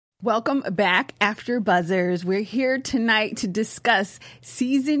Welcome back, After Buzzers. We're here tonight to discuss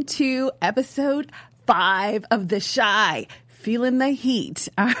Season 2, Episode 5 of The Chi, Feeling the Heat.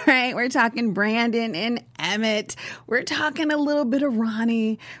 All right, we're talking Brandon and Emmett. We're talking a little bit of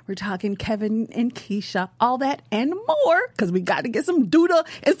Ronnie. We're talking Kevin and Keisha, all that and more, because we got to get some Duda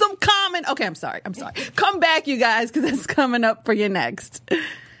and some Common. Okay, I'm sorry. Come back, you guys, because it's coming up for you next.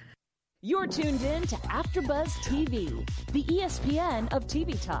 You're tuned in to AfterBuzz TV, the ESPN of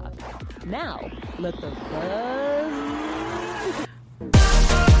TV talk. Now, let the buzz.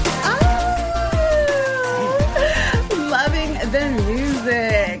 Loving the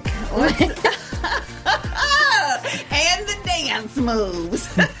music. And the dance moves.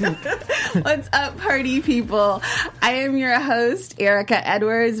 What's up, party people? I am your host, Erica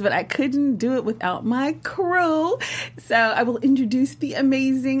Edwards, but I couldn't do it without my crew. So I will introduce the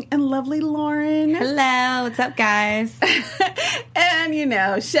amazing and lovely Lauren. Hello, what's up, guys?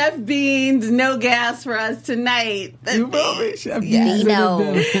 And, Chef Beans, no gas for us tonight. You know me, Chef Beans.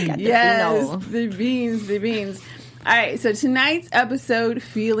 Yes, the beans. All right, so tonight's episode,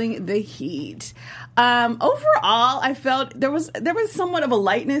 Feeling the Heat. Overall, I felt there was somewhat of a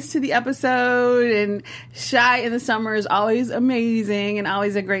lightness to the episode, and Chi in the summer is always amazing and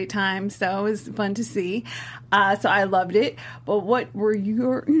always a great time, so it was fun to see. So I loved it. But what were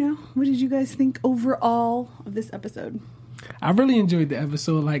what did you guys think overall of this episode? I really enjoyed the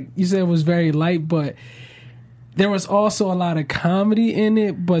episode. Like you said, it was very light, but there was also a lot of comedy in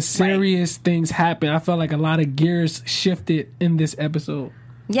it, but serious things happened. I felt like a lot of gears shifted in this episode.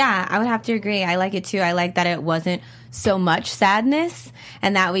 Yeah, I would have to agree. I like it too. I like that it wasn't so much sadness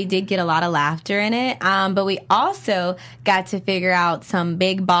and that we did get a lot of laughter in it. But we also got to figure out some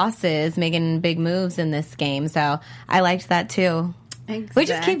big bosses making big moves in this game. So I liked that too. Exactly. We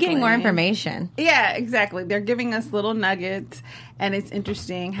just keep getting more information. Yeah, exactly. They're giving us little nuggets, and it's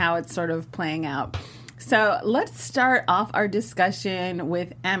interesting how it's sort of playing out. So let's start off our discussion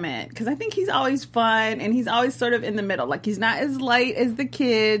with Emmett, because I think he's always fun and he's always sort of in the middle. Like, he's not as light as the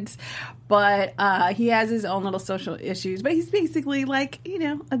kids, but he has his own little social issues. But he's basically like,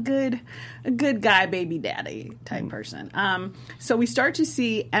 a good guy, baby daddy type person. So we start to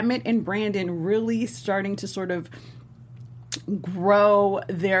see Emmett and Brandon really starting to sort of grow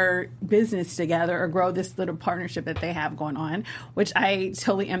their business together, or grow this little partnership that they have going on, which I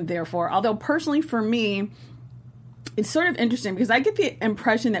totally am there for. Although personally for me, it's sort of interesting because I get the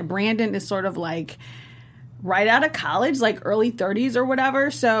impression that Brandon is sort of like right out of college, like early 30s or whatever,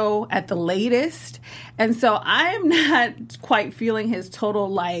 so at the latest. And so I'm not quite feeling his total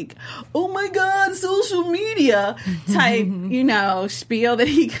like, oh my God, social media type, spiel that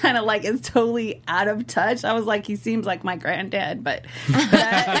he kind of like is totally out of touch. I was like, he seems like my granddad, but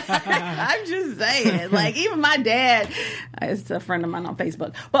I'm just saying, like, even my dad is a friend of mine on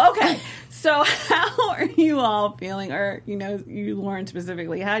Facebook. But okay, so how are you all feeling? Or, you, Lauren,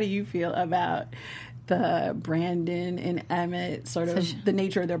 specifically, how do you feel about the Brandon and Emmett, sort of the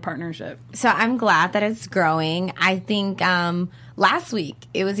nature of their partnership? So I'm glad that it's growing. I think last week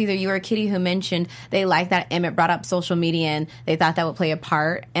it was either you or Kitty who mentioned they liked that Emmett brought up social media and they thought that would play a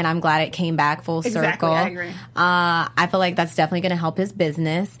part, and I'm glad it came back full circle. I agree. I feel like that's definitely going to help his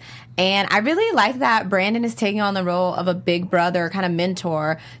business. And I really like that Brandon is taking on the role of a big brother kind of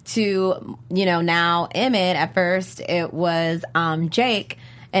mentor to, now Emmett. At first it was Jake,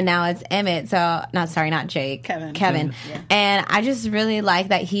 and now it's Emmett. So, not Jake. Kevin. Yeah. And I just really like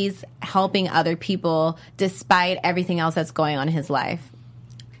that he's helping other people despite everything else that's going on in his life.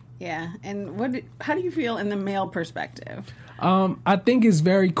 Yeah. And how do you feel in the male perspective? I think it's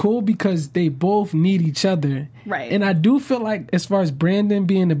very cool because they both need each other. Right. And I do feel like, as far as Brandon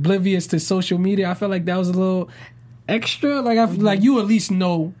being oblivious to social media, I feel like that was a little extra. Like, I feel like you at least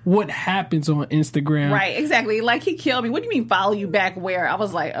know what happens on Instagram. Right, exactly. Like, he killed me. What do you mean follow you back where? I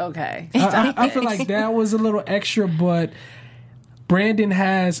was like, okay. I feel like that was a little extra, but Brandon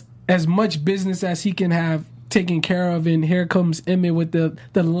has as much business as he can have taken care of, and here comes Emmett with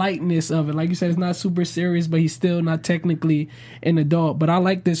the lightness of it. Like you said, it's not super serious, but he's still not technically an adult. But I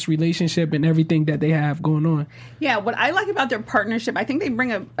like this relationship and everything that they have going on. Yeah, what I like about their partnership, I think they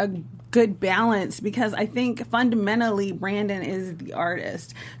bring a good balance, because I think fundamentally Brandon is the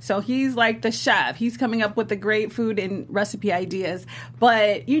artist. So he's like the chef. He's coming up with the great food and recipe ideas.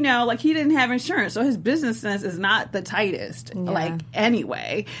 But, like, he didn't have insurance, so his business sense is not the tightest,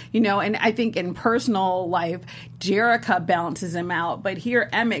 anyway. And I think in personal life, Jerica balances him out. But here,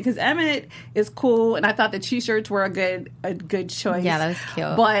 Emmett, because Emmett is cool, and I thought the T-shirts were a good choice. Yeah, that was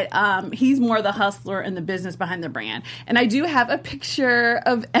cute. But he's more the hustler and the business behind the brand. And I do have a picture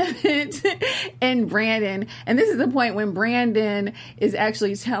of Emmett Emmett and Brandon. And this is the point when Brandon is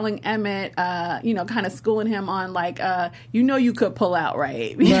actually telling Emmett, kind of schooling him on you could pull out,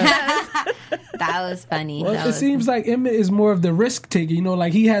 right? That was funny. Well, it seems like Emmett is more of the risk taker.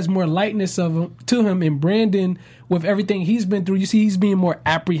 He has more lightness to him, and Brandon, with everything he's been through, you see he's being more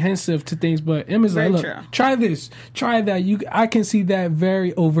apprehensive to things. But Emmett's like, look, try this, try that. I can see that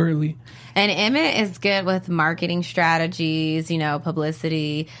very overtly. And Emmett is good with marketing strategies,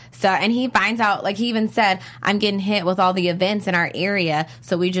 publicity. So, and he finds out, he even said, I'm getting hit with all the events in our area,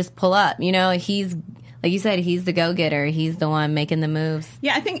 so we just pull up. He's, like you said, he's the go-getter. He's the one making the moves.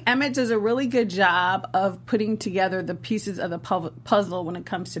 Yeah, I think Emmett does a really good job of putting together the pieces of the puzzle when it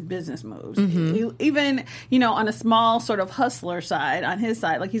comes to business moves. Mm-hmm. Even, on a small sort of hustler side, on his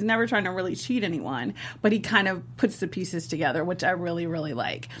side, he's never trying to really cheat anyone, but he kind of puts the pieces together, which I really, really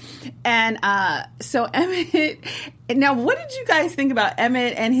like. And so Emmett... Now, what did you guys think about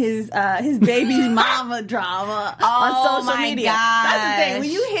Emmett and his baby mama drama on social media? Gosh. That's the thing.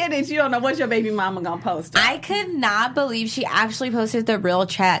 When you hit it, you don't know what your baby mama gonna post. I could not believe she actually posted the real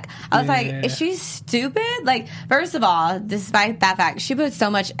check. I was like, is she stupid? First of all, despite that fact, she put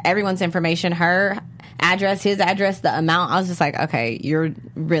so much everyone's information, her address, his address, the amount. I was just like, okay, you're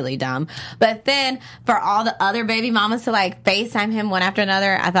really dumb. But then for all the other baby mamas to FaceTime him one after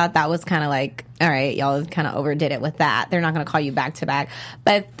another, I thought that was kind of all right, y'all kind of overdid it with that. They're not going to call you back to back.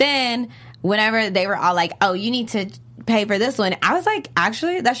 But then whenever they were all like, oh, you need to pay for this one, I was like,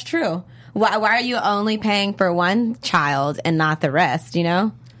 actually, that's true. Why are you only paying for one child and not the rest,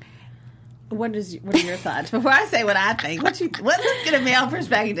 What are your thoughts? Before I say what I think, let's get a male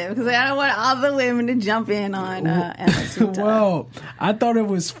perspective, because I don't want all the women to jump in on Emmett's Well, I thought it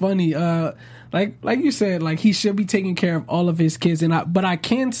was funny. Like you said, he should be taking care of all of his kids, but I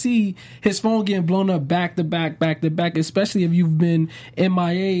can see his phone getting blown up back to back, especially if you've been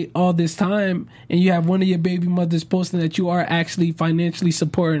MIA all this time and you have one of your baby mothers posting that you are actually financially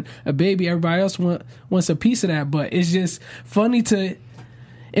supporting a baby. Everybody else wants a piece of that, but it's just funny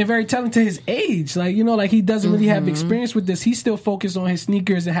and very telling to his age. He doesn't really have experience with this. He's still focused on his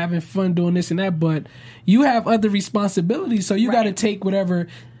sneakers and having fun doing this and that, but you have other responsibilities, so you got to take whatever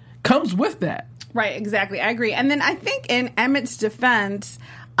comes with that. Right, exactly. I agree. And then I think in Emmett's defense,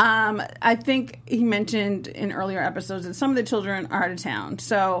 I think he mentioned in earlier episodes that some of the children are out of town.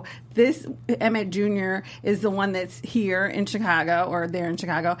 So this Emmett Jr. is the one that's here in Chicago, or there in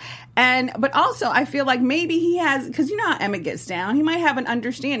Chicago. But also I feel like maybe he has, because you know how Emmett gets down, he might have an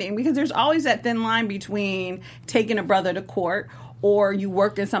understanding, because there's always that thin line between taking a brother to court or you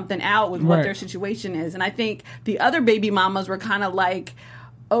working something out with what their situation is. And I think the other baby mamas were kind of like,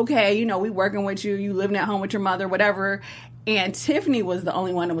 okay, we working with you, you living at home with your mother, whatever. And Tiffany was the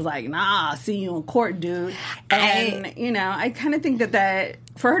only one that was like, nah, see you in court, dude. And, I kind of think that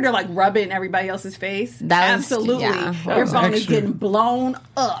for her to rub it in everybody else's face, absolutely, your phone is getting blown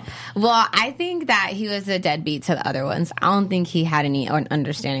up. Well, I think that he was a deadbeat to the other ones. I don't think he had any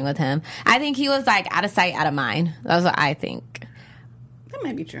understanding with him. I think he was out of sight, out of mind. That's what I think. That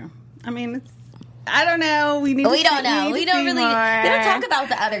might be true. I mean, I don't know. We don't know. We don't really. They don't talk about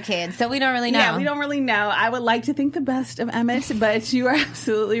the other kids, so we don't really know. Yeah, we don't really know. I would like to think the best of Emmett, but you are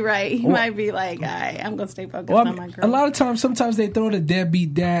absolutely right. He might be like, all right, I'm going to stay focused on my girl. A lot of times, sometimes they throw the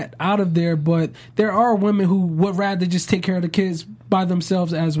deadbeat dad out of there, but there are women who would rather just take care of the kids by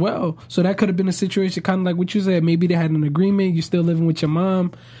themselves as well. So that could have been a situation kind of like what you said. Maybe they had an agreement. You're still living with your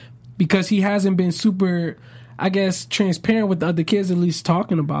mom, because he hasn't been super, I guess, transparent with the other kids, at least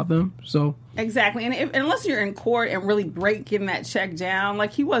talking about them. So exactly, and unless you're in court and really getting that check down,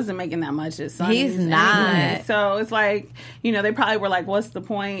 he wasn't making that much at Sonny's. He's not. Anyway. So it's they probably were like, what's the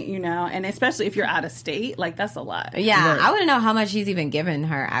point, and especially if you're out of state, that's a lot. Yeah, I wouldn't know how much he's even given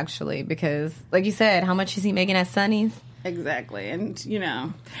her, actually, because like you said, how much is he making at Sonny's? Exactly. And,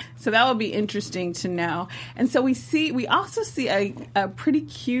 so that would be interesting to know. And so we also see a pretty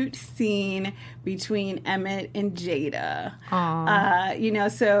cute scene between Emmett and Jada.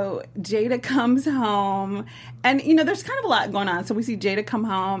 So Jada comes home and, there's kind of a lot going on. So we see Jada come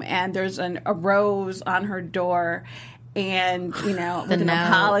home and there's a rose on her door and, with an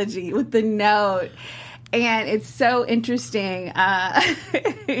apology, with the note. And it's so interesting.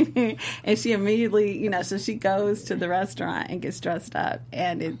 And she immediately, so she goes to the restaurant and gets dressed up.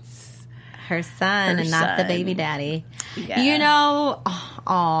 And it's her son and not the baby daddy. Yeah.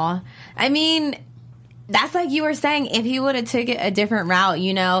 I mean, that's like you were saying, if he would have taken a different route,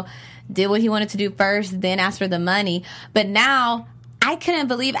 did what he wanted to do first, then ask for the money. But now I couldn't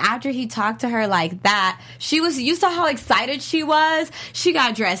believe after he talked to her like that, you saw how excited she was. She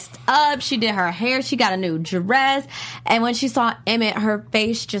got dressed up. She did her hair. She got a new dress. And when she saw Emmett, her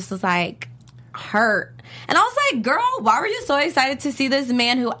face just was like hurt. And I was like, girl, why were you so excited to see this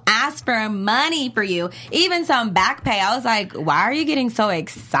man who asked for money for you? Even some back pay. I was like, why are you getting so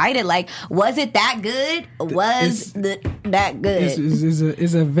excited? Like, was it that good? That good?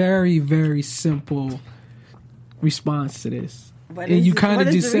 It's a very, very simple response to this. And you kind of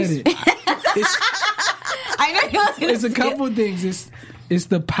just said it. I know you were It's a couple of things. It's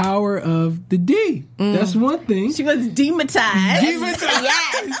the power of the D. That's one thing. She was demonetized.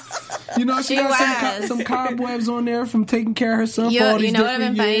 Yes. You know, she got some cobwebs on there from taking care of her son for all these you know what would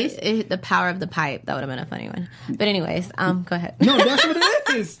have been years. funny? The power of the pipe. That would have been a funny one. But anyways, go ahead. No, that's what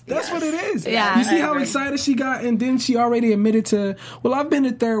it is. That's what it is. Yeah, you see I how agree. excited she got, and then she already admitted to, well, I've been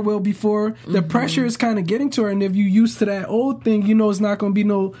a third wheel before. The pressure is kind of getting to her, and if you used to that old thing, you know it's not going to be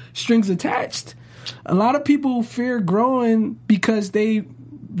no strings attached. A lot of people fear growing because a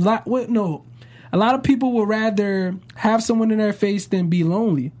lot of people would rather have someone in their face than be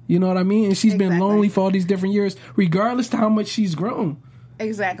lonely. You know what I mean? And she's been lonely for all these different years, regardless to how much she's grown.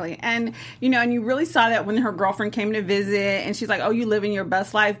 Exactly. And, and you really saw that when her girlfriend came to visit and she's like, oh, you living your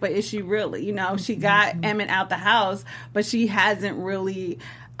best life, but is she really? She got Emmett out the house, but she hasn't really,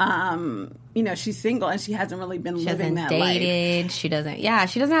 she's single and she hasn't really been living that dated. life. She doesn't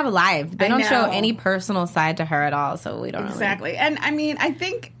have a life. They don't show any personal side to her at all, so we don't Exactly. And, I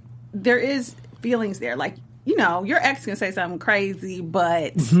think there is feelings there. Like, your ex can say something crazy,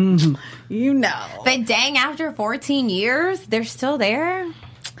 but, But dang, after 14 years, they're still there?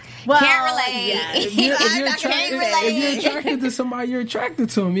 Well, can't relate. Yeah. If you're attracted to somebody, you're attracted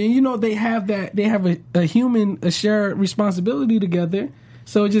to them. And, they have a shared responsibility together.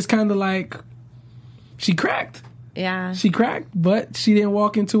 So it's just kind of like, she cracked. Yeah. She cracked, but she didn't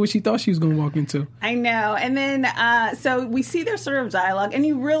walk into what she thought she was going to walk into. I know. And then, so we see their sort of dialogue, and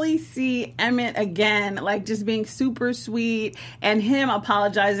you really see Emmett again, like just being super sweet, and him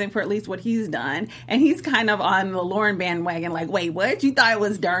apologizing for at least what he's done. And he's kind of on the Lauren bandwagon, like, wait, what? You thought it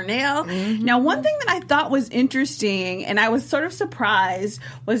was Darnell? Mm-hmm. Now, one thing that I thought was interesting, and I was sort of surprised,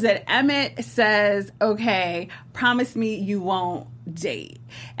 was that Emmett says, okay, promise me you won't date.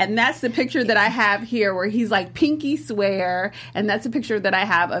 And that's the picture that I have here where he's like pinky swear, and that's a picture that I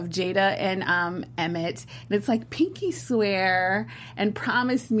have of Jada and Emmett, and it's like pinky swear and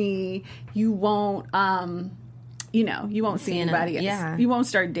promise me you won't you won't see anybody else. Yeah. You won't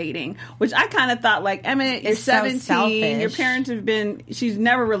start dating, which I kind of thought, like, Emmett, you're 17, selfish. your parents she's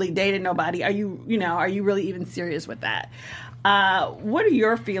never really dated nobody. Are you really even serious with that? What are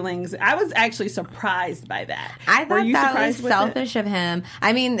your feelings? I was actually surprised by that. I thought that was with selfish of him.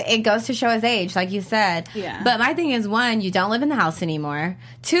 I mean, it goes to show his age, like you said. Yeah. But my thing is, one, you don't live in the house anymore.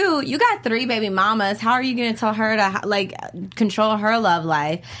 Two, you got 3 baby mamas. How are you going to tell her to, control her love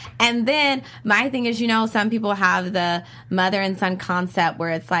life? And then my thing is, some people have the mother and son concept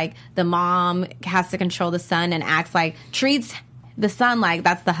where it's like the mom has to control the son and treats the son like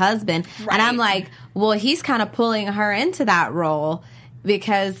that's the husband. Right. And I'm like, well, he's kind of pulling her into that role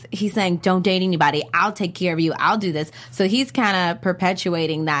because he's saying, don't date anybody. I'll take care of you. I'll do this. So he's kind of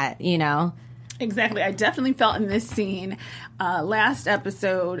perpetuating that, Exactly. I definitely felt in this scene, last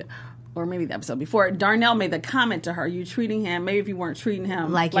episode, or maybe the episode before, Darnell made the comment to her, you treating him, maybe if you weren't treating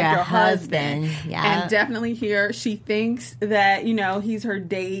him like your husband. Yeah. And definitely here, she thinks that, he's her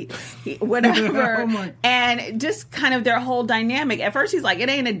date, whatever. And just kind of their whole dynamic. At first, he's like, it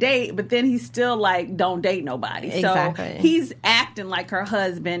ain't a date, but then he's still like, don't date nobody. Exactly. So he's acting like her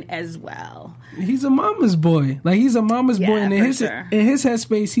husband as well. He's a mama's boy. Like, he's a mama's boy. And in his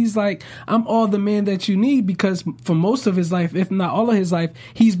headspace, he's like, I'm all the man that you need, because for most of his life, if not all of his life,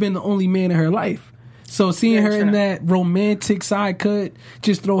 he's been the only man in her life. So seeing her in that romantic side could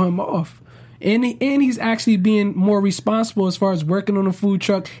just throw him off. And he's actually being more responsible as far as working on a food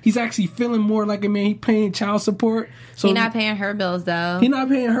truck. He's actually feeling more like a man. He's paying child support. So he's not paying her bills, though. He's not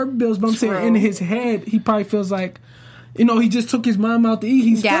paying her bills, but I'm saying in his head, he probably feels like, he just took his mom out to eat.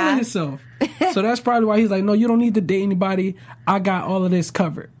 He's feeling himself. So that's probably why he's like, no, you don't need to date anybody. I got all of this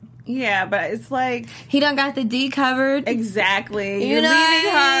covered. Yeah, but it's like, he done got the D covered. Exactly. You're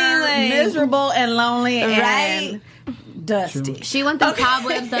leaving her miserable and lonely and dusty. True. She want the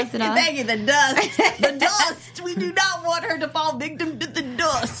cobwebs dusted off. Thank you, the dust. The dust. We do not want her to fall victim to the dust.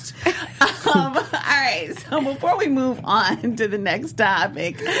 dust. All right. So before we move on to the next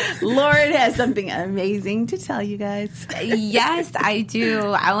topic, Lauren has something amazing to tell you guys. Yes, I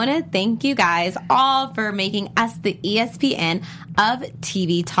do. I want to thank you guys all for making us the ESPN of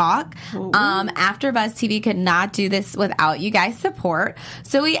TV Talk. AfterBuzz TV could not do this without you guys' support.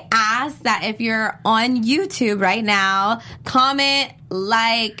 So we ask that if you're on YouTube right now, comment,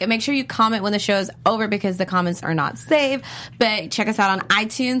 like, make sure you comment when the show is over because the comments are not saved. But check us out on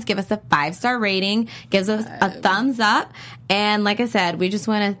iTunes. Give us a 5-star rating. Give us a thumbs up. And like I said, we just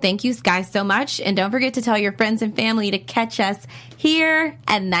want to thank you guys so much. And don't forget to tell your friends and family to catch us here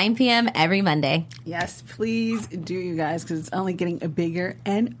at 9 p.m. every Monday. Yes, please do, you guys, because it's only getting bigger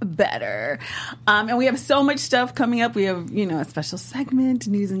and better. And we have so much stuff coming up. We have, a special segment,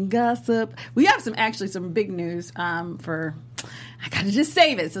 news and gossip. We have some big news I got to just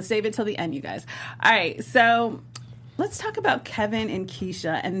save it. So save it till the end, you guys. All right. So let's talk about Kevin and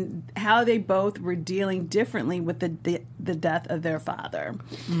Keisha and how they both were dealing differently with the death of their father.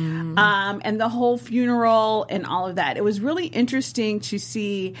 And the whole funeral and all of that. It was really interesting to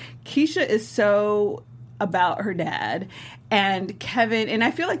see Keisha is so about her dad and Kevin, and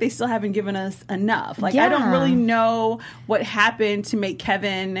I feel like they still haven't given us enough. Like, I don't really know what happened to make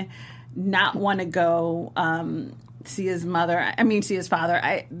Kevin not want to go see his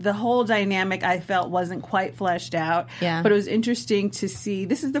father. The whole dynamic I felt wasn't quite fleshed out. Yeah. But it was interesting to see.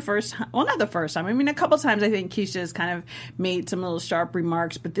 This is the first time, well, not the first time. I mean, a couple times I think Keisha has kind of made some little sharp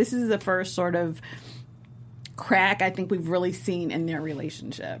remarks, but this is the first sort of crack I think we've really seen in their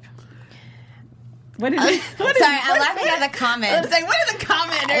relationship. Sorry, I'm laughing at the comments. What did the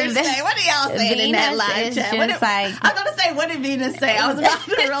commenters say? What are y'all saying in that live chat? I was going to say, what did Venus say? I was about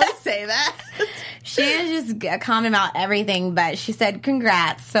to really say that. She was just commenting about everything, but she said,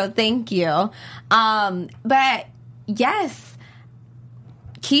 congrats, so thank you. But, yes,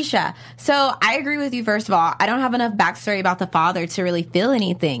 Keisha. So I agree with you, first of all. I don't have enough backstory about the father to really feel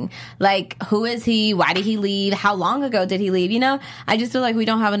anything. Like, who is he? Why did he leave? How long ago did he leave? I just feel like we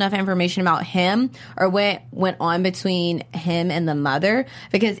don't have enough information about him or what went on between him and the mother.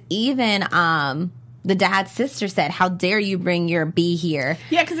 Because even the dad's sister said, how dare you bring your B here?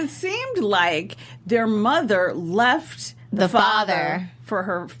 Yeah, because it seemed like their mother left the father for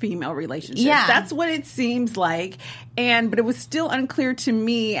her female relationship. Yeah. That's what it seems like. But it was still unclear to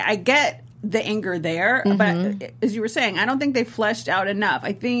me. I get the anger there, but as you were saying, I don't think they fleshed out enough.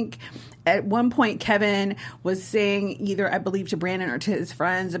 I think at one point Kevin was saying either, I believe, to Brandon or to his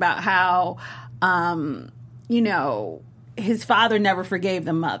friends about how, his father never forgave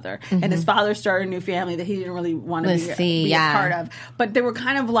the mother, and his father started a new family that he didn't really want to be a part of. But they were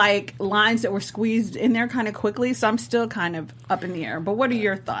kind of like lines that were squeezed in there kind of quickly, so I'm still kind of up in the air. But what are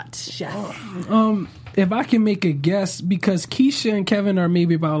your thoughts, Chef? If I can make a guess, because Keisha and Kevin are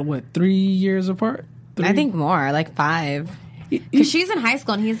maybe about, 3 years apart? 3? I think more, like 5. Because she's in high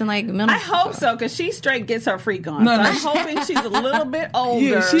school and he's in middle school. I hope so, because she straight gets her freak on. No. I'm hoping she's a little bit older.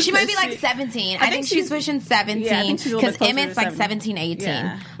 Yeah, she might be 17. I think she's pushing 17. Because Emmett's 17, 18.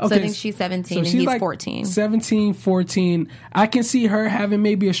 Yeah. So I think she's 17 and he's 14. 17, 14. I can see her having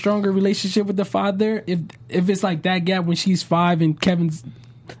maybe a stronger relationship with the father if it's like that gap when she's 5 and Kevin's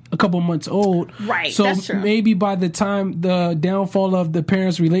a couple months old. Right, so that's true. Maybe by the time the downfall of the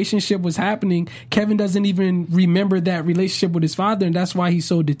parents' relationship was happening, Kevin doesn't even remember that relationship with his father, and that's why he's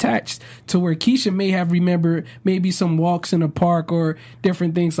so detached, to where Keisha may have remembered maybe some walks in a park or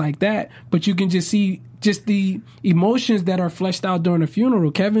different things like that. But you can just see just the emotions that are fleshed out during the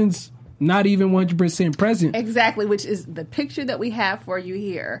funeral. Kevin's not even 100% present. Exactly, which is the picture that we have for you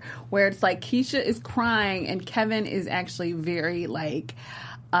here, where it's like Keisha is crying and Kevin is actually very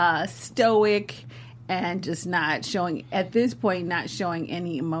stoic and just not showing, at this point, not showing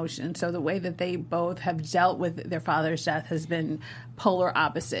any emotion. So the way that they both have dealt with their father's death has been polar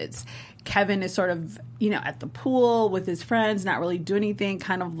opposites. Kevin is sort of, at the pool with his friends, not really doing anything,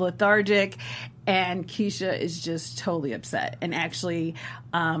 kind of lethargic. And Keisha is just totally upset and actually,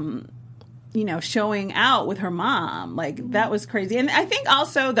 showing out with her mom. That was crazy. And I think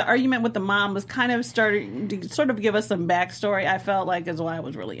also the argument with the mom was kind of starting to sort of give us some backstory, I felt like, is why I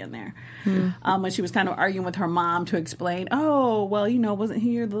was really in there. When she was kind of arguing with her mom to explain, wasn't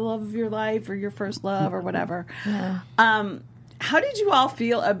he the love of your life or your first love or whatever? Yeah. How did you all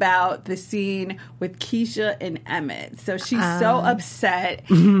feel about the scene with Keisha and Emmett? So she's so upset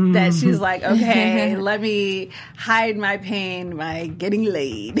that she's like, okay, let me hide my pain by getting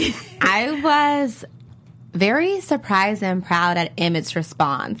laid. I was very surprised and proud at Emmett's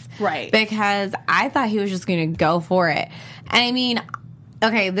response. Right. Because I thought he was just going to go for it. And I mean,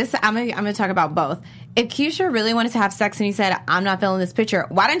 okay, I'm going to talk about both. if Keisha really wanted to have sex and he said, I'm not feeling this picture,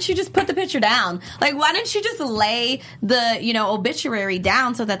 why didn't you just put the picture down? Like, why didn't you just lay the, obituary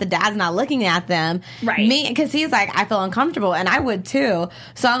down so that the dad's not looking at them? Right. Because he's like, I feel uncomfortable, and I would too.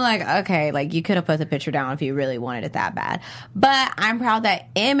 So I'm like, okay, like, you could have put the picture down if you really wanted it that bad. But I'm proud that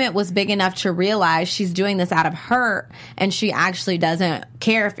Emmett was big enough to realize she's doing this out of hurt, and she actually doesn't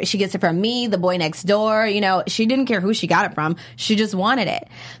care if she gets it from me, the boy next door. She didn't care who she got it from. She just wanted it.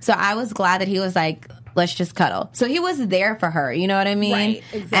 So I was glad that he was like, let's just cuddle. So he was there for her. You know what I mean? Right,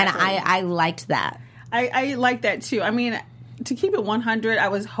 exactly. And I liked that. I like that too. I mean, to keep it 100, I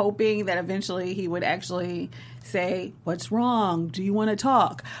was hoping that eventually he would actually say, what's wrong? Do you want to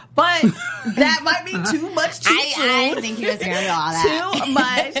talk? But that might be too much too soon. I think he was going to do all that. Too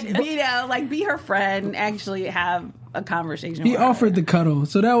much. Like, be her friend, actually have a conversation He with her. offered the cuddle,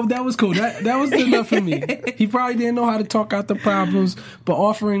 so that was cool. That was enough for me. He probably didn't know how to talk out the problems, but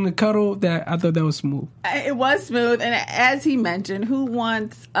offering the cuddle, I thought that was smooth. It was smooth, and as he mentioned, who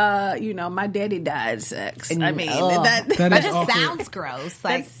wants, my daddy died sex? I mean, that just awkward. sounds gross.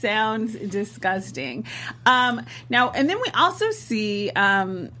 Like, that sounds disgusting. Now, and then we also see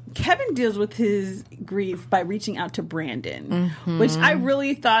Kevin deals with his grief by reaching out to Brandon, which I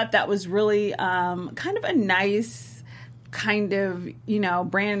really thought that was really kind of a nice kind of,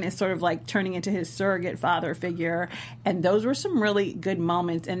 Brandon is sort of like turning into his surrogate father figure. And those were some really good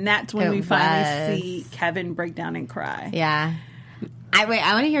moments. And that's when we finally see Kevin break down and cry. yeah. I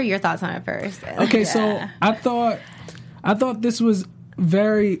want to hear your thoughts on it first. Okay, so I thought this was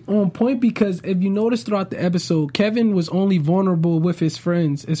very on point because if you notice throughout the episode, Kevin was only vulnerable with his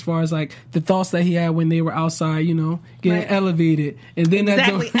friends as far as like the thoughts that he had when they were outside, getting elevated. And then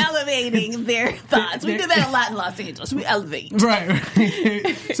Elevating their thoughts. We do that a lot in Los Angeles. We elevate. Right.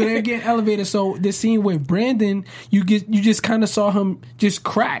 So they're getting elevated. So the scene with Brandon, you just kind of saw him just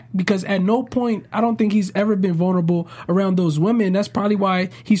crack because at no point, I don't think he's ever been vulnerable around those women. That's probably why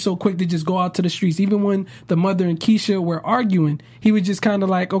he's so quick to just go out to the streets. Even when the mother and Keisha were arguing, he would just kind of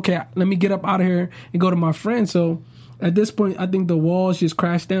like, okay, let me get up out of here and go to my friend. So at this point, I think the walls just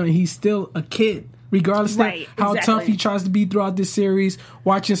crashed down and he's still a kid. Regardless of how tough he tries to be throughout this series,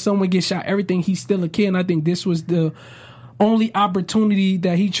 watching someone get shot, everything, he's still a kid. And I think this was the only opportunity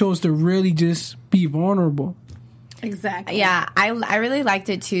that he chose to really just be vulnerable. Exactly. Yeah, I really liked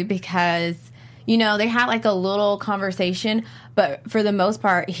it too because, they had like a little conversation, but for the most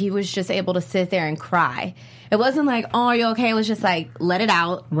part, he was just able to sit there and cry. It wasn't like, oh, are you okay? It was just like, let it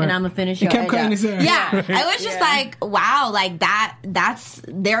out, and I'm going to finish your He kept cutting his hair. Yeah. I was just like, wow, like that's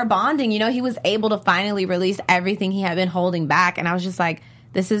their bonding. He was able to finally release everything he had been holding back. And I was just like,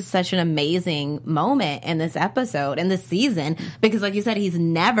 this is such an amazing moment in this episode, in this season, because like you said, he's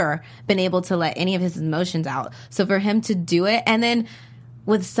never been able to let any of his emotions out. So for him to do it, and then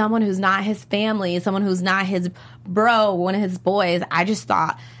with someone who's not his family, someone who's not his bro, one of his boys, I just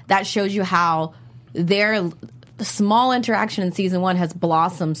thought that shows you how their small interaction in season 1 has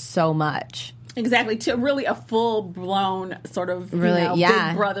blossomed so much. Exactly, to really a full-blown sort of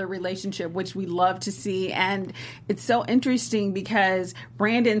big brother relationship, which we love to see. And it's so interesting because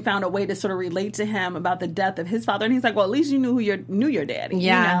Brandon found a way to sort of relate to him about the death of his father. And he's like, well, at least you knew your daddy,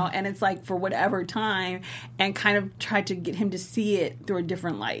 And it's like for whatever time, and kind of tried to get him to see it through a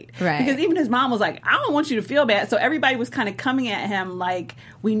different light. Right. Because even his mom was like, I don't want you to feel bad. So everybody was kind of coming at him like,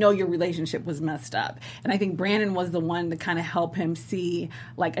 we know your relationship was messed up. And I think Brandon was the one to kind of help him see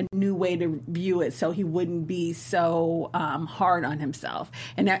like a new way to view it so he wouldn't be so hard on himself.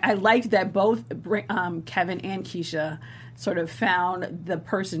 And I liked that both Kevin and Keisha sort of found the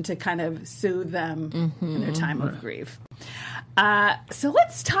person to kind of soothe them in their time of grief. So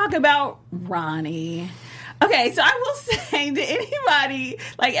let's talk about Ronnie. Okay, so I will say to anybody,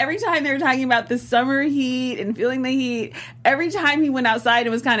 like every time they were talking about the summer heat and feeling the heat, every time he went outside,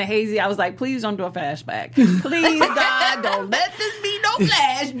 it was kind of hazy. I was like, please don't do a flashback. Please, God, don't let this be no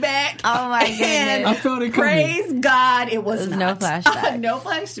flashback. Oh my goodness. And I felt it coming. Praise God, it was not. No flashbacks. No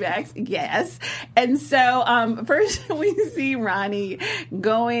flashbacks, yes. And so first we see Ronnie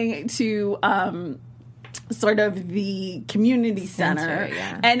going to sort of the community center.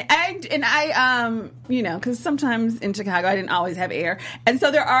 And I because sometimes in Chicago I didn't always have air, and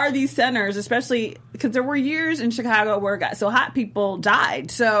so there are these centers, especially because there were years in Chicago where hot people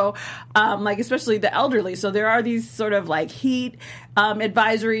died, so like especially the elderly, so there are these sort of like heat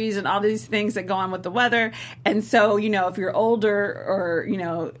advisories and all these things that go on with the weather. And so if you're older or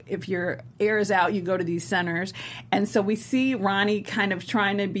if your air is out, you go to these centers. And so we see Ronnie kind of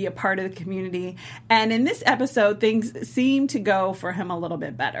trying to be a part of the community, and in this episode things seem to go for him a little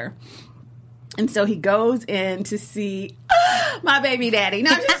bit better. And so he goes in to see my baby daddy.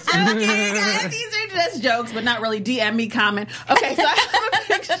 No, just joking, guys. These are as jokes, but not really. DM me, comment. Okay, so I have a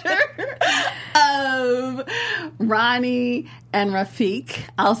picture of Ronnie and Rafiq,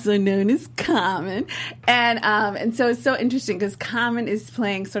 also known as Common, and so it's so interesting because Common is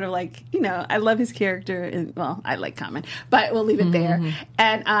playing sort of like, you know, I love his character, and well, I like Common, but we'll leave it there.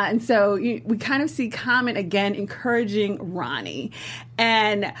 And so we kind of see Common again encouraging Ronnie,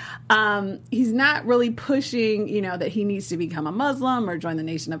 and he's not really pushing, you know, that he needs to become a Muslim or join the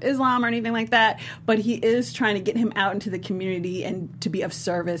Nation of Islam or anything like that, but he is trying to get him out into the community and to be of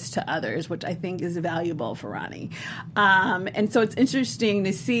service to others, which I think is valuable for Ronnie. And so it's interesting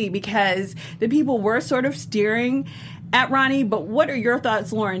to see because the people were sort of steering at Ronnie, but what are your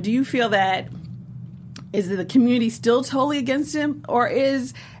thoughts, Lauren? Do you feel that is the community still totally against him, or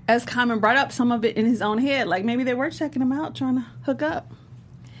is, as Common brought up, some of it in his own head? Like maybe they were checking him out, trying to hook up.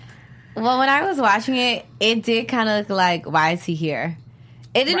 Well, when I was watching it, it did kind of look like, why is he here?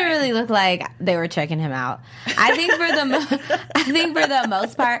 It didn't really look like they were checking him out. I think for the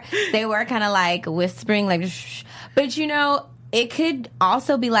most part, they were kind of like whispering, like, shh. But you know, it could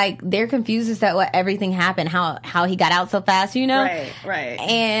also be like they're confused as to what everything happened, how he got out so fast, you know?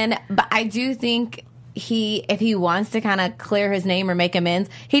 Right. But I do think if he wants to kind of clear his name or make amends,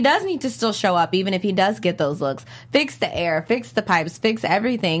 he does need to still show up, even if he does get those looks. Fix the air, fix the pipes, fix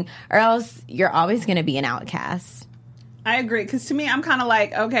everything, or else you're always going to be an outcast. I agree, because to me, I'm kind of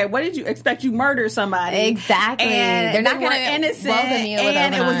like, okay, what did you expect? You murder somebody. Exactly. And they're not going to innocent, welcome you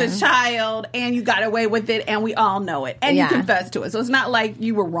and it was a child, and you got away with it, and we all know it. And you confessed to it. So it's not like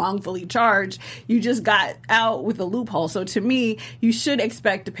you were wrongfully charged. You just got out with a loophole. So to me, you should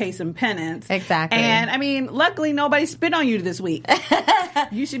expect to pay some penance. Exactly. And, I mean, luckily, nobody spit on you this week.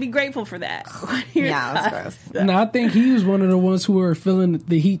 You should be grateful for that. Yeah, it was gross. No, I think he was one of the ones who were feeling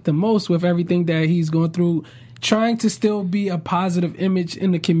the heat the most with everything that he's going through, trying to still be a positive image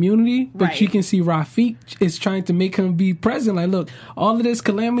in the community, but you can see Rafiq is trying to make him be present. Like, look, all of this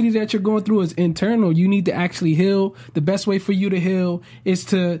calamity that you're going through is internal. You need to actually heal. The best way for you to heal is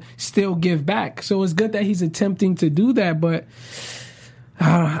to still give back. So it's good that he's attempting to do that, but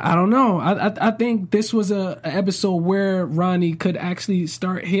I don't know. I think this was a episode where Ronnie could actually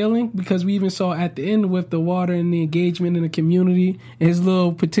start healing, because we even saw at the end with the water and the engagement in the community, his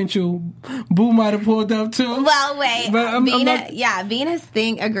little potential boo might have pulled up too. Well, wait. Venus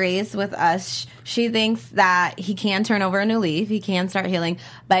agrees with us. She thinks that he can turn over a new leaf. He can start healing.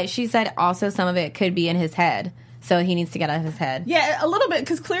 But she said also some of it could be in his head. So he needs to get out of his head. Yeah, a little bit,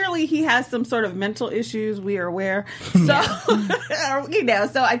 because clearly he has some sort of mental issues. We are aware. So, you know,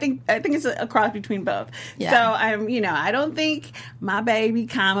 so I think it's a cross between both. Yeah. So I don't think my baby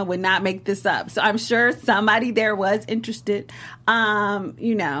Common would not make this up. So I'm sure somebody there was interested. He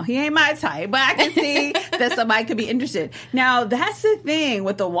ain't my type, but I can see that somebody could be interested. Now, that's the thing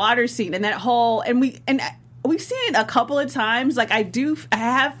with the water scene and that whole, we've seen it a couple of times. Like I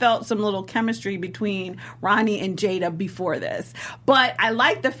have felt some little chemistry between Ronnie and Jada before this. But I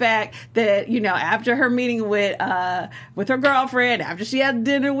like the fact that, after her meeting with her girlfriend, after she had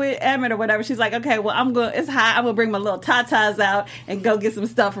dinner with Emmett or whatever, she's like, okay, well, it's hot. I'm going to bring my little tatas out and go get some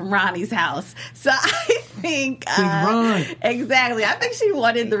stuff from Ronnie's house. So I think, exactly. I think she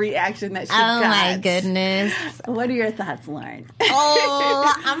wanted the reaction that she got. Oh my goodness. What are your thoughts, Lauren?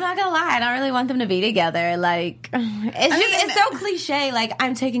 Oh, I'm not going to lie. I don't really want them to be together. Like, it's so cliche. Like,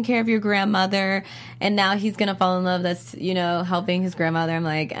 I'm taking care of your grandmother, and now he's gonna fall in love. That's helping his grandmother. I'm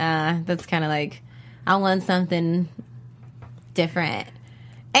like, that's kind of like, I want something different.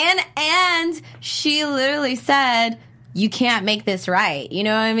 And she literally said, you can't make this right. You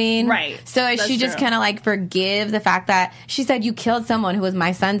know what I mean? Right. So that's she just kind of like forgive the fact that she said you killed someone who was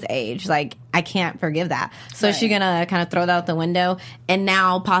my son's age. Like, I can't forgive that. So is she gonna kind of throw that out the window and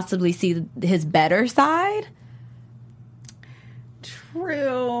now possibly see his better side?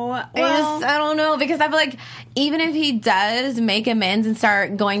 True. I don't know, because I feel like even if he does make amends and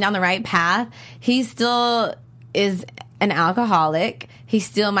start going down the right path, he still is an alcoholic. He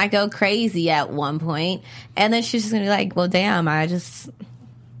still might go crazy at one point. And then she's just going to be like, well, damn, I just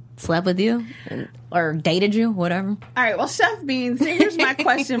slept with you or dated you, whatever. All right. Well, Chef Beans, here's my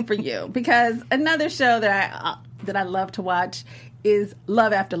question for you. Because another show that I love to watch is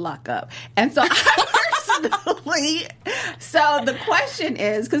Love After Lockup. And so so the question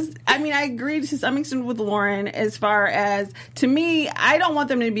is, because I agree to some extent with Lauren as far as, to me, I don't want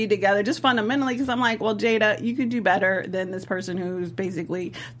them to be together just fundamentally, because I'm like, well, Jada, you could do better than this person who's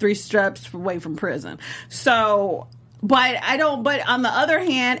basically 3 steps away from prison. So, but on the other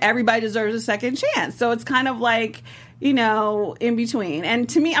hand, everybody deserves a second chance. So it's kind of like, in between. And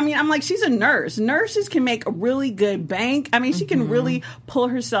to me, I mean, I'm like, she's a nurse. Nurses can make a really good bank. I mean, she can really pull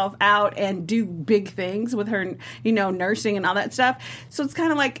herself out and do big things with her, nursing and all that stuff. So it's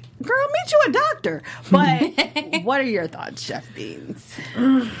kind of like, girl, meet you a doctor. But what are your thoughts, Chef Beans?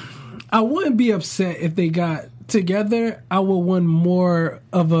 I wouldn't be upset if they got together. I would want more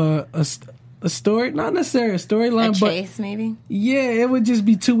of a story, not necessarily a storyline, but chase, maybe. Yeah, it would just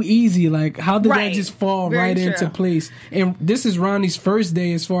be too easy. Like, how did that Right. just fall Very right true. into place? And this is Ronnie's first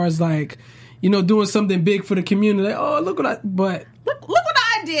day as far as like, doing something big for the community. Like, oh, look what Look what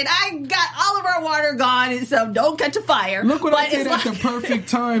I did. I got all of our water gone, and so don't catch a fire. look what I But did it's at the perfect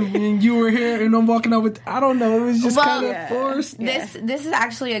time, and you were here, and I'm walking out with. I don't know. It was just Well, kind of yeah. forced. This is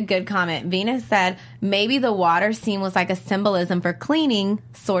actually a good comment. Venus said maybe the water scene was like a symbolism for cleaning,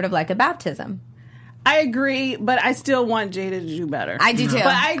 sort of like a baptism. I agree, but I still want Jada to do better. I do too. But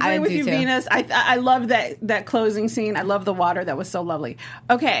I agree with do you, too. Venus. I love that closing scene. I love the water. That was so lovely.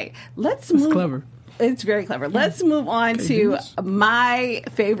 Okay, let's move. clever. It's very clever. Let's move on to Venus. my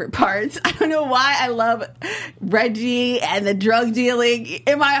favorite parts. I don't know why I love Reggie and the drug dealing.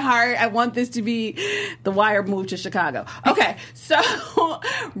 In my heart, I want this to be The Wire moved to Chicago. Okay, so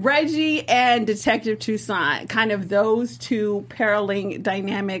Reggie and Detective Toussaint, kind of those two paralleling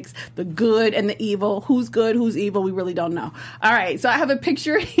dynamics, the good and the evil. Who's good, who's evil, we really don't know. All right, so I have a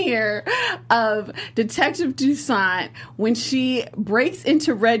picture here of Detective Toussaint when she breaks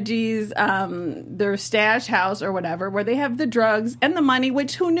into Reggie's their stash house or whatever, where they have the drugs and the money,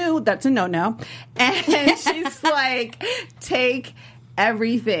 which who knew? That's a no-no. And she's like, take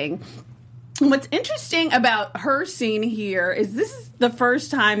everything. What's interesting about her scene here is this is the first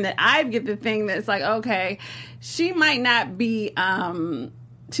time that I get the thing that's like, okay, she might not be,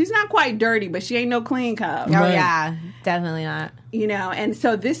 she's not quite dirty, but she ain't no clean cop. Oh Right. yeah, definitely not. And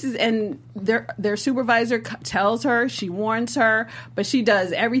so this is, and their supervisor tells her, she warns her, but she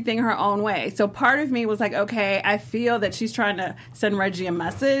does everything her own way. So part of me was like, okay, I feel that she's trying to send Reggie a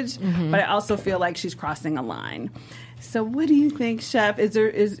message, but I also feel like she's crossing a line. So what do you think, Chef?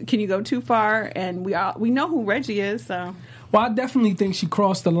 Can you go too far? And we know who Reggie is, so. Well, I definitely think she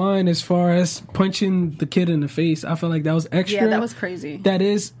crossed the line as far as punching the kid in the face. I feel like that was extra. Yeah, that was crazy. That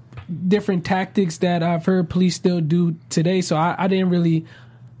is different tactics that I've heard police still do today. So I didn't really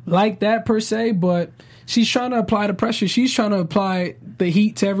like that per se, but she's trying to apply the pressure. She's trying to apply the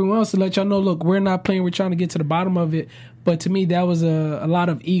heat to everyone else to let y'all know, look, we're not playing. We're trying to get to the bottom of it. But to me, that was a lot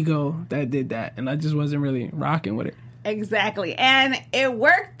of ego that did that. And I just wasn't really rocking with it. Exactly. And it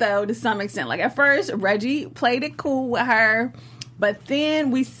worked, though, to some extent. Like, at first, Reggie played it cool with her. But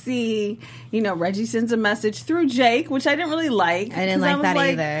then we see, Reggie sends a message through Jake, which I didn't really like. I didn't like that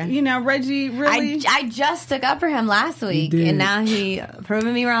either. Reggie really... I just stuck up for him last week, did. and now he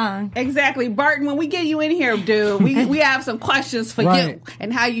proving me wrong. Exactly. Barton, when we get you in here, dude, we have some questions for Right. you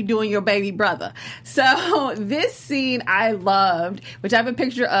and how you doing your baby brother. So this scene I loved, which I have a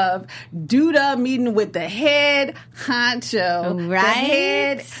picture of Duda meeting with the head honcho. Right. The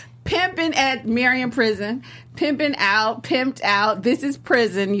head pimping at Marion Prison. Pimped out. This is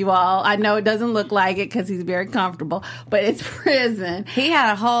prison, you all. I know it doesn't look like it because he's very comfortable, but it's prison. He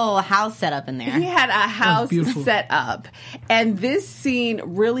had a whole house set up in there. He had a house beautiful. set up. And this scene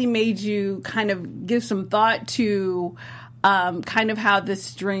really made you kind of give some thought to kind of how the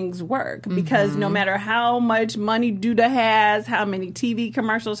strings work. Because no matter how much money Duda has, how many TV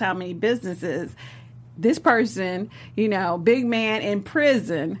commercials, how many businesses, this person, big man in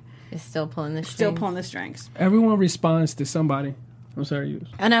prison, Is still pulling the strings. still pulling the strings. Everyone responds to somebody. I'm sorry, you.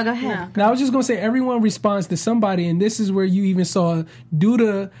 Oh, no, go ahead. No. Now, I was just going to say, everyone responds to somebody, and this is where you even saw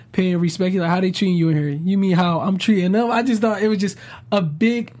Duda paying respect. Like, how they treating you in here? You mean how I'm treating them? I just thought it was just a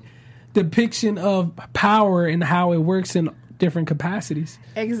big depiction of power and how it works in different capacities.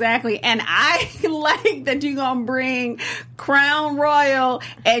 Exactly. And I like that you're going to bring Crown Royal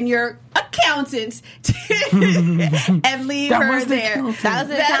and your accountants and leave That her was the there. accountant. That was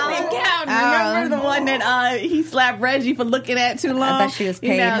the That's accountant? the accountant. Remember the one that he slapped Reggie for looking at too long? I thought she was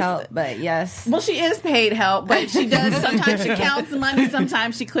paid help, but yes. Well, she is paid help, but she does. Sometimes she counts the money.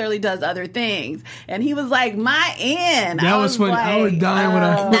 Sometimes she clearly does other things. And he was like, "My end." That was funny. I was dying when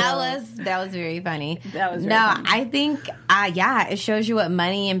I- That was very funny. That was very no, funny. I think it shows you what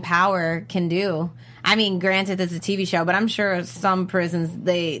money and power can do. I mean, granted, this is a TV show, but I'm sure some prisons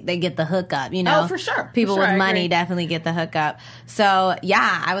they get the hookup. Oh, for sure. People For sure, with I money agree. definitely get the hookup. So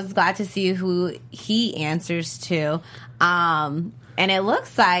yeah, I was glad to see who he answers to. And it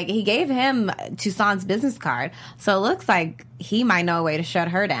looks like he gave him Toussaint's business card, so it looks like he might know a way to shut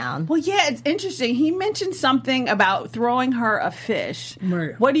her down. Well, yeah, it's interesting. He mentioned something about throwing her a fish.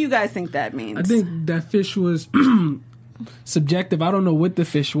 Right. What do you guys think that means? I think that fish was subjective. I don't know what the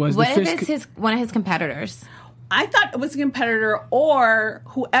fish was. What the if fish it's one of his competitors? I thought it was a competitor or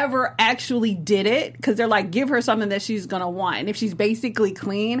whoever actually did it, because they're like, give her something that she's going to want. And if she's basically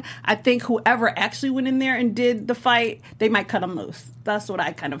clean, I think whoever actually went in there and did the fight, they might cut him loose. That's what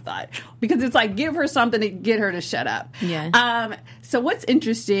I kind of thought. Because it's like, give her something to get her to shut up. Yeah. So what's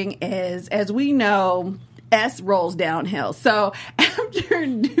interesting is, as we know, S rolls downhill. So after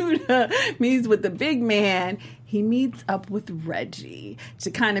Douda meets with the big man, he meets up with Reggie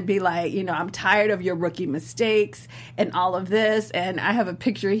to kind of be like, I'm tired of your rookie mistakes and all of this. And I have a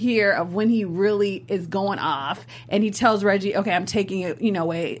picture here of when he really is going off. And he tells Reggie, okay, I'm taking it,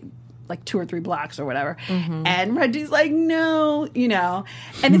 away like 2 or 3 blocks or whatever. Mm-hmm. And Reggie's like, no,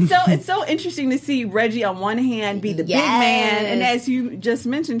 And it's so interesting to see Reggie on one hand be the big man. And as you just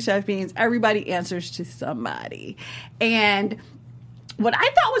mentioned, Chef Beans, everybody answers to somebody. And what I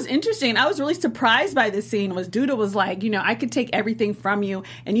thought was interesting, I was really surprised by this scene, was Douda was like, I could take everything from you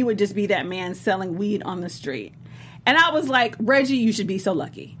and you would just be that man selling weed on the street. And I was like, Reggie, you should be so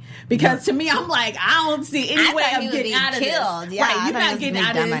lucky. Because to me, I'm like, I don't see any way of getting out of this. Yeah, right, you're not getting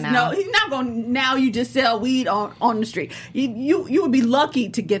out of this. No, he's not going to, now you just sell weed on the street. You would be lucky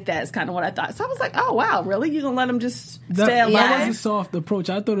to get that, is kind of what I thought. So I was like, oh, wow, really? You're going to let him just stay alive? That was a soft approach.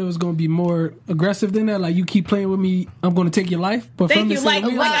 I thought it was going to be more aggressive than that. Like, you keep playing with me, I'm going to take your life. But thank you. Like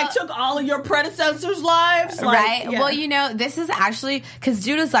I took all of your predecessors' lives. Right. Yeah. Well, this is actually, because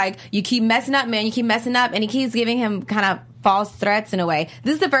Douda's like, you keep messing up, man. You keep messing up. And he keeps giving him kind of false threats in a way.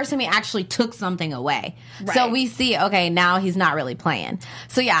 This is the first time he actually took something away. Right. So we see, okay, now he's not really playing.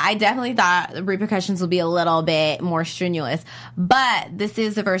 So yeah, I definitely thought the repercussions will be a little bit more strenuous. But this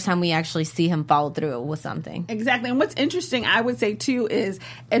is the first time we actually see him follow through with something. Exactly. And what's interesting, I would say too, is,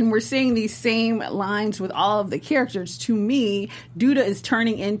 and we're seeing these same lines with all of the characters, to me, Douda is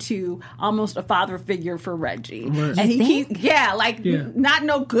turning into almost a father figure for Reggie. Right. And he keeps, not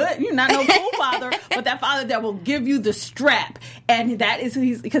no good, not no cool father, but that father that will give you the strength. And that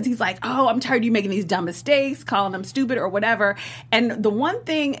is because he's like, oh, I'm tired of you making these dumb mistakes, calling them stupid or whatever. And the one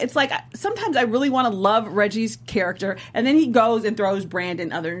thing, it's like, sometimes I really want to love Reggie's character, and then he goes and throws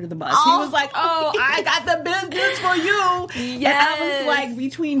Brandon under the bus. He was like, oh, I got the business for you. Yes. And I was like,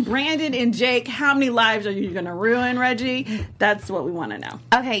 between Brandon and Jake, how many lives are you going to ruin, Reggie? That's what we want to know.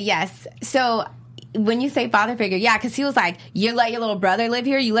 Okay, yes. So when you say father figure, yeah, because he was like, you let your little brother live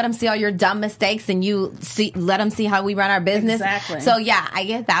here, you let him see all your dumb mistakes, and you let him see how we run our business. Exactly. So yeah, I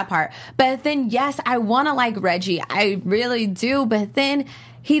get that part. But then, yes, I want to like Reggie. I really do. But then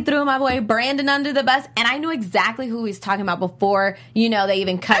he threw my boy Brandon under the bus, and I knew exactly who he's talking about before, they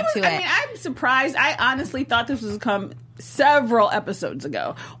even cut to it. I mean, I'm surprised. I honestly thought this was come several episodes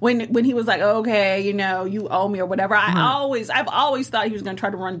ago when he was like, okay, you owe me or whatever. I've always thought he was going to try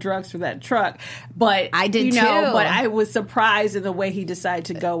to run drugs through that truck, but I did too. But I was surprised in the way he decided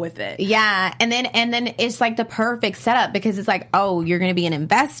to go with it. Yeah, and then it's like the perfect setup, because it's like, oh, you're going to be an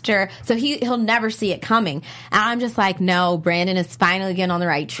investor, so he'll never see it coming. And I'm just like, no, Brandon is finally getting on the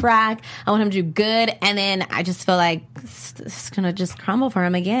right track. I want him to do good, and then I just feel like it's going to just crumble for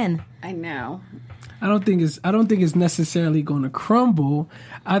him again. I know. I don't think it's necessarily going to crumble.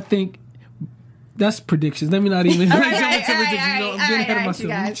 I think that's predictions. Let me not even jump into predictions. I'm getting ahead of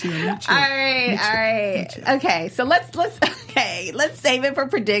myself. All right. Okay, so let's save it for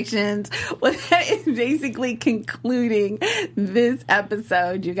predictions. Well, that is basically concluding this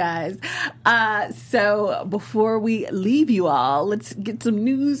episode, you guys. So before we leave you all, let's get some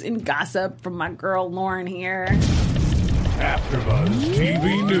news and gossip from my girl Lauren here. AfterBuzz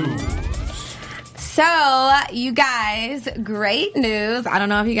TV News. So, you guys, great news. I don't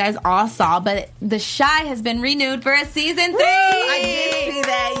know if you guys all saw, but The Chi has been renewed for a season 3. I did see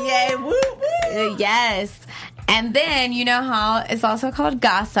that. Yay. Woo, woo. Yes. And then, you know how it's also called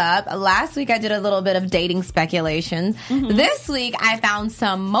gossip. Last week I did a little bit of dating speculations. Mm-hmm. This week I found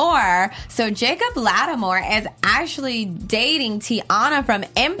some more. So Jacob Latimore is actually dating Tiana from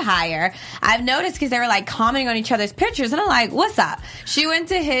Empire. I've noticed because they were like commenting on each other's pictures, and I'm like, what's up? She went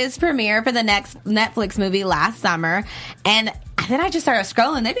to his premiere for the next Netflix movie last summer, and then I just started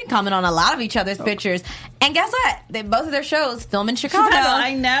scrolling. They've been commenting on a lot of each other's pictures. And guess what? Both of their shows film in Chicago.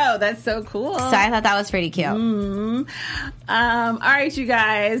 I know. That's so cool. So I thought that was pretty cute. Mm-hmm. All right, you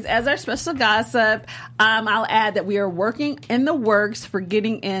guys. As our special gossip, I'll add that we are working in the works for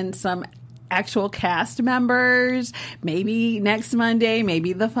getting in some actual cast members. Maybe next Monday,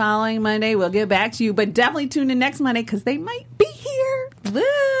 maybe the following Monday. We'll get back to you. But definitely tune in next Monday because they might be here. Woo!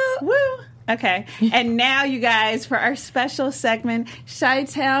 Woo! Okay. And now, you guys, for our special segment,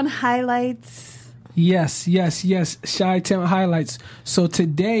 Chi-Town Highlights. Yes. Chi-Town Highlights. So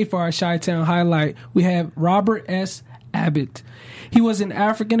today, for our Chi-Town Highlight, we have Robert S. Abbott. He was an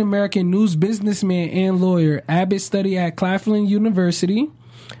African-American news businessman and lawyer. Abbott studied at Claflin University,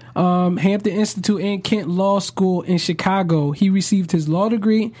 Hampton Institute, and Kent Law School in Chicago. He received his law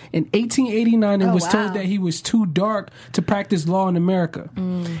degree in 1889 and was told that he was too dark to practice law in America.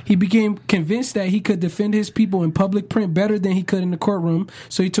 He became convinced that he could defend his people in public print better than he could in the courtroom,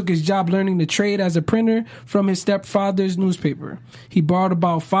 so he took his job learning the trade as a printer from his stepfather's newspaper. He borrowed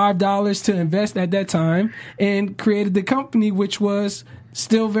about $5 to invest at that time and created the company, which was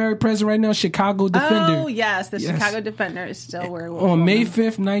still very present right now, Chicago Defender. Oh, yes. The Chicago Defender is still where we're on May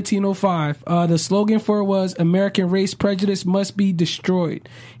 5th, 1905. The slogan for it was, American race prejudice must be destroyed.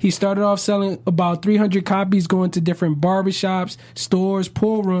 He started off selling about 300 copies, going to different barbershops, stores,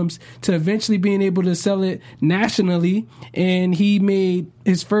 pool rooms, to eventually being able to sell it nationally. And he made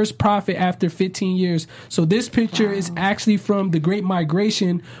his first profit after 15 years. So this picture is actually from the Great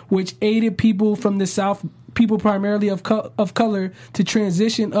Migration, which aided people from the South, people primarily of color, to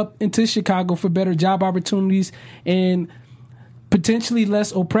transition up into Chicago for better job opportunities and potentially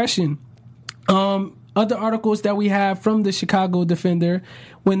less oppression. Other articles that we have from the Chicago Defender,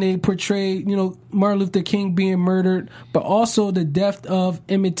 when they portray, Martin Luther King being murdered, but also the death of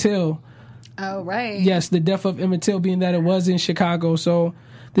Emmett Till. Oh, right. Yes, the death of Emmett Till, being that it was in Chicago. So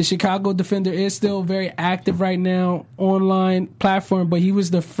the Chicago Defender is still very active right now, online platform, but he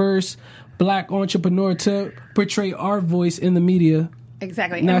was the first Black entrepreneur to portray our voice in the media.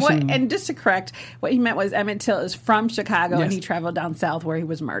 Exactly. And just to correct, what he meant was Emmett Till is from Chicago, and he traveled down south where he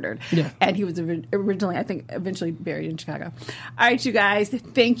was murdered. Yeah. And he was originally, I think, eventually buried in Chicago. All right, you guys,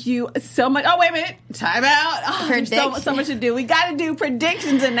 thank you so much. Oh, wait a minute. Time out. Oh, there's so much to do. We got to do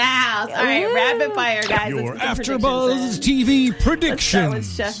predictions in the house. All right, rapid fire, guys. Your AfterBuzz TV predictions. Let's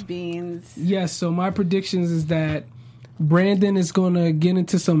start with Chef Beans. Yes, so my predictions is that Brandon is going to get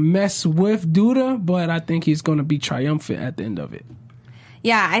into some mess with Duda, but I think he's going to be triumphant at the end of it.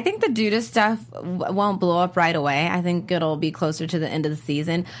 Yeah, I think the Duda stuff won't blow up right away. I think it'll be closer to the end of the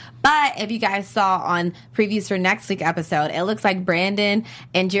season. But if you guys saw on previews for next week's episode, it looks like Brandon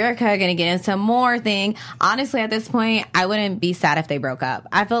and Jerica are going to get into some more thing. Honestly, at this point, I wouldn't be sad if they broke up.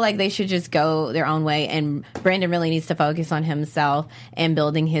 I feel like they should just go their own way, and Brandon really needs to focus on himself and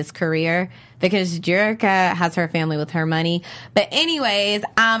building his career, because Jerica has her family with her money. But anyways,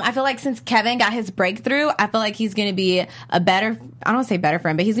 I feel like since Kevin got his breakthrough, I feel like he's going to be a better, I don't want to say better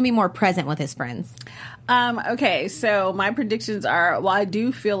friend, but he's going to be more present with his friends. Okay, so my predictions are, well, I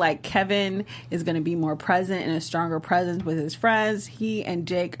do feel like Kevin is going to be more present and a stronger presence with his friends. He and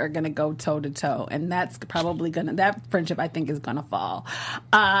Jake are going to go toe to toe, and that's probably that friendship, I think, is going to fall.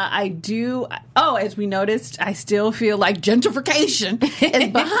 As we noticed, I still feel like gentrification is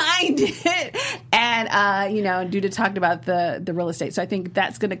behind it. And, Duda talked about the real estate. So I think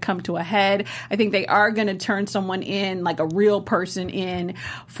that's going to come to a head. I think they are going to turn someone in, like a real person in,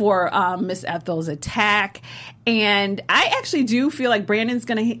 for Miss Ethel's attack. And I actually do feel like Brandon's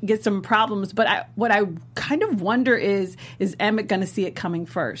going to get some problems, but what I kind of wonder is Emmett going to see it coming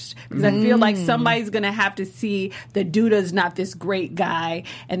first? Because I feel like somebody's going to have to see that Duda's not this great guy,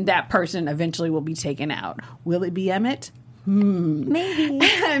 and that person eventually will be taken out. Will it be Emmett? Maybe.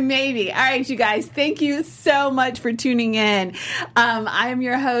 Maybe. All right, you guys, thank you so much for tuning in. I am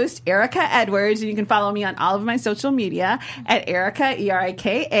your host, Erica Edwards, and you can follow me on all of my social media at Erica,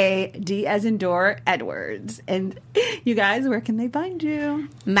 E-R-I-K-A-D as in door, Edwards. And you guys, where can they find you?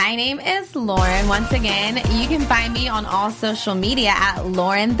 My name is Lauren. Once again, you can find me on all social media at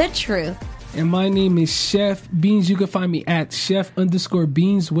Lauren the Truth. And my name is Chef Beans. You can find me at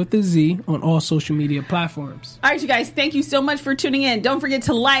Chef_Beans with a Z on all social media platforms. All right, you guys, thank you so much for tuning in. Don't forget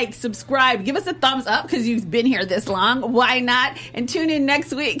to like, subscribe, give us a thumbs up because you've been here this long. Why not? And tune in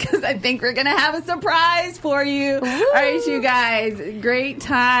next week because I think we're going to have a surprise for you. Woo. All right, you guys, great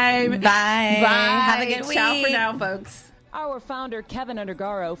time. Bye. Bye. Have a good week. Ciao for now, folks. Our founder, Kevin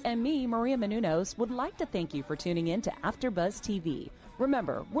Undergaro, and me, Maria Menounos, would like to thank you for tuning in to AfterBuzz TV.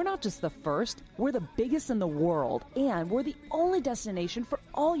 Remember, we're not just the first, we're the biggest in the world, and we're the only destination for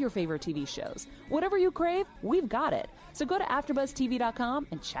all your favorite TV shows. Whatever you crave, we've got it. So go to AfterBuzzTV.com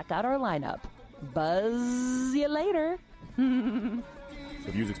and check out our lineup. Buzz you later. The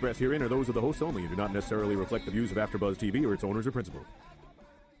views expressed herein are those of the hosts only and do not necessarily reflect the views of AfterBuzz TV or its owners or principals.